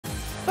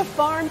The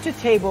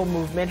farm-to-table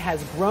movement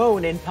has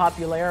grown in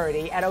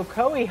popularity. At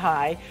Ocoee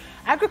High,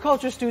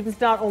 agriculture students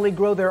not only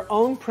grow their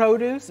own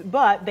produce,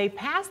 but they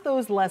pass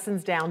those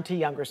lessons down to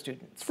younger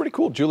students. It's pretty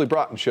cool. Julie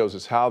Broughton shows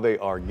us how they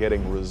are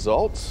getting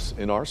results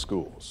in our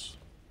schools.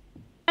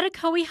 At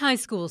Ocoee High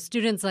School,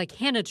 students like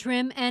Hannah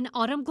Trim and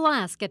Autumn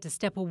Glass get to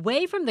step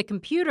away from the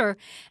computer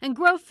and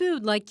grow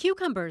food like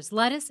cucumbers,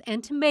 lettuce,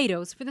 and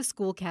tomatoes for the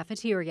school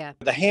cafeteria.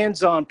 The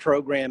hands-on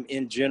program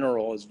in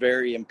general is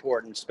very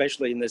important,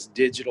 especially in this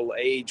digital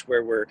age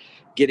where we're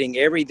getting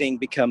everything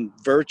become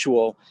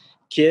virtual.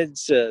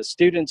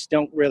 Students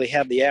don't really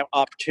have the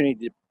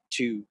opportunity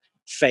to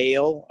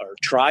fail or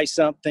try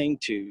something,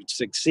 to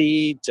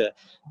succeed,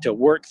 to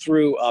work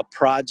through a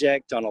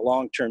project on a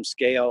long-term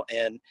scale.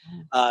 And,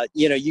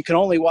 you can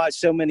only watch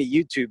so many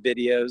YouTube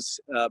videos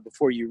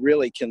before you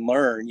really can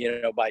learn,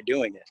 by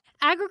doing it.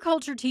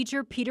 Agriculture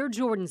teacher Peter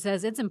Jordan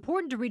says it's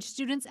important to reach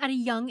students at a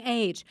young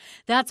age.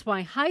 That's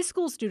why high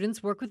school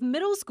students work with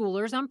middle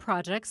schoolers on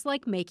projects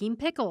like making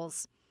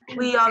pickles.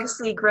 We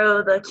obviously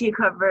grow the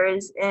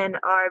cucumbers in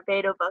our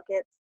Beto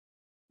buckets,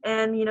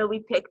 and we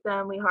pick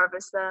them, we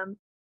harvest them,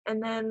 and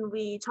then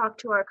we talk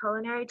to our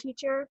culinary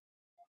teacher,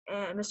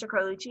 and Mr.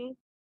 Carlucci,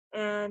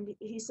 and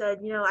he said,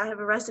 I have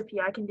a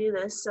recipe, I can do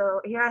this, so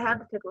here I have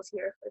the pickles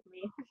here with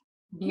me.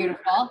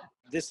 Beautiful.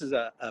 This is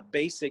a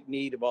basic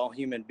need of all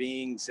human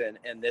beings,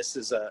 and this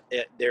is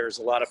there's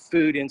a lot of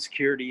food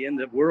insecurity in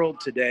the world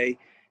today.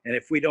 And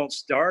if we don't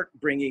start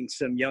bringing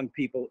some young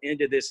people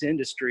into this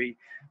industry,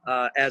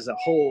 as a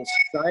whole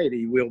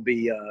society will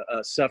be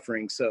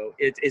suffering. So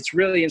it's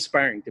really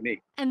inspiring to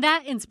me. And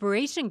that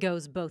inspiration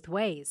goes both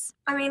ways.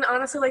 I mean,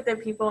 honestly, like the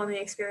people and the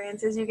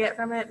experiences you get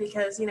from it,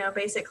 because,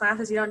 basic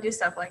classes, you don't do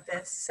stuff like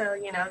this. So,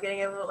 being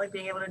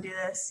able to do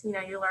this,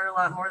 you learn a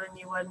lot more than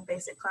you would in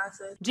basic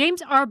classes.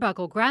 James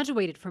Arbuckle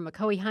graduated from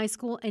Ocoee High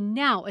School and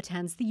now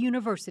attends the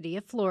University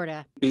of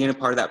Florida. Being a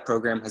part of that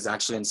program has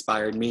actually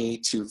inspired me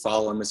to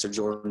follow in Mr.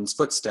 Jordan's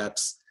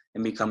footsteps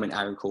and become an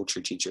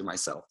agriculture teacher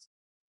myself.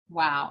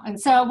 Wow. And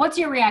so what's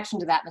your reaction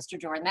to that, Mr.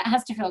 Jordan? That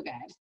has to feel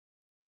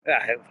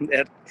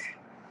good.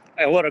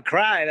 I want to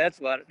cry. That's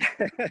what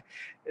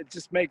it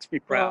just makes me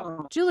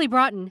proud. Julie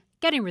Broughton,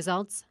 Getting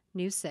Results,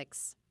 News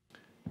 6.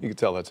 You can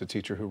tell that's a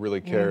teacher who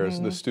really cares.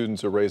 The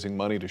students are raising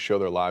money to show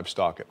their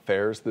livestock at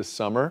fairs this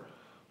summer.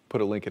 Put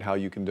a link at how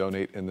you can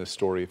donate in this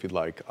story if you'd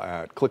like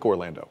at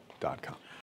clickorlando.com.